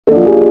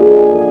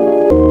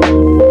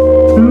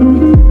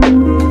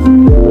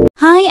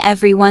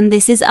everyone,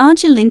 this is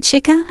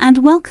ArgieLynhChika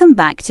and welcome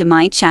back to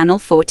my channel.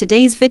 For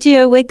today's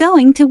video we're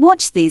going to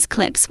watch these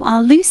clips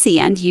while Lusi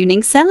and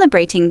Yuning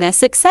celebrating their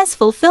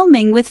successful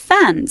filming with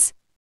fans.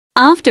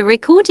 After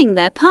recording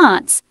their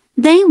parts,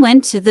 they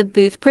went to the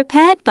booth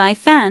prepared by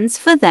fans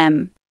for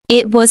them.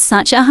 It was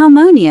such a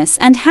harmonious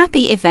and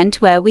happy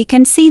event where we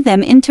can see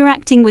them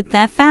interacting with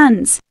their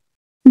fans.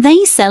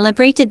 They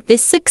celebrated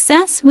this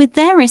success with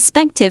their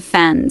respective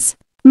fans.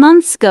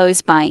 Months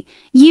goes by,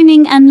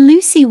 Yuning and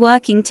Lusi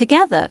working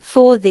together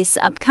for this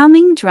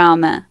upcoming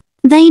drama.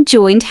 They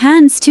joined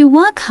hands to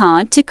work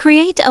hard to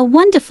create a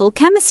wonderful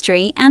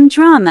chemistry and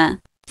drama.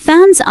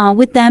 Fans are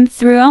with them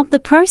throughout the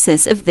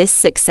process of this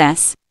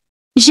success.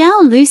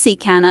 Zhao Lusi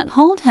cannot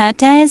hold her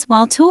tears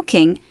while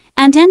talking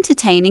and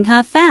entertaining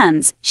her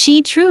fans.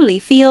 She truly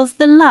feels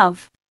the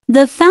love.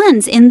 The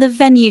fans in the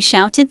venue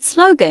shouted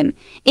slogan,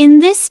 "In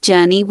this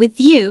journey with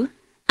you,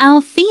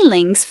 our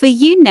feelings for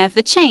you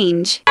never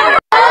change."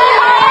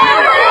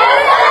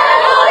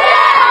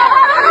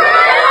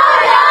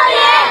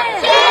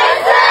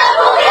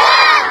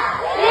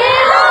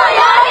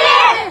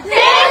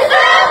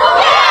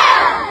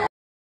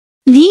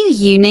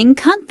 Yuning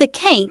cut the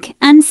cake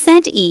and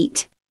said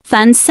eat.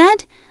 Fans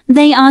said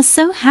they are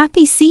so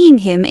happy seeing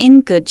him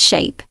in good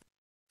shape.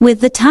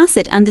 With the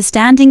tacit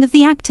understanding of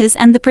the actors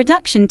and the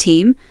production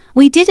team,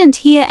 we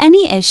didn't hear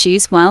any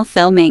issues while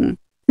filming.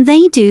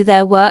 They do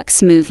their work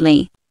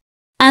smoothly.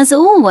 As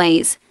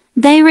always,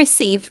 they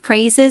received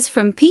praises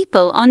from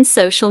people on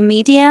social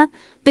media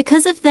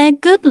because of their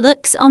good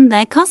looks on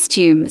their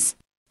costumes.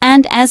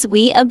 And as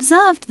we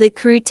observed, the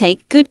crew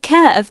take good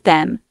care of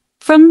them,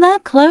 from their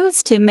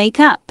clothes to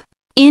makeup.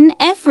 In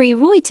every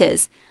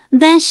Reuters,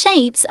 their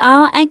shapes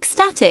are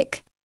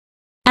ecstatic.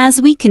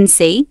 As we can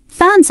see,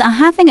 fans are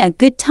having a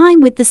good time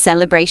with the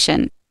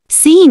celebration.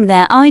 Seeing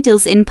their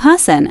idols in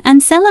person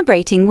and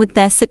celebrating with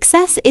their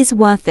success is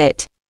worth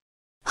it.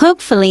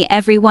 Hopefully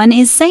everyone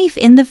is safe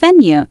in the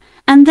venue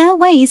and their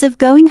ways of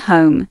going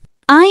home.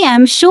 I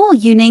am sure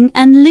Yuning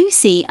and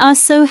Lusi are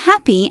so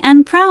happy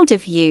and proud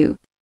of you.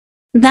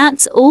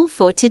 That's all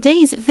for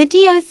today's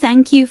video.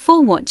 Thank you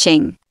for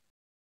watching.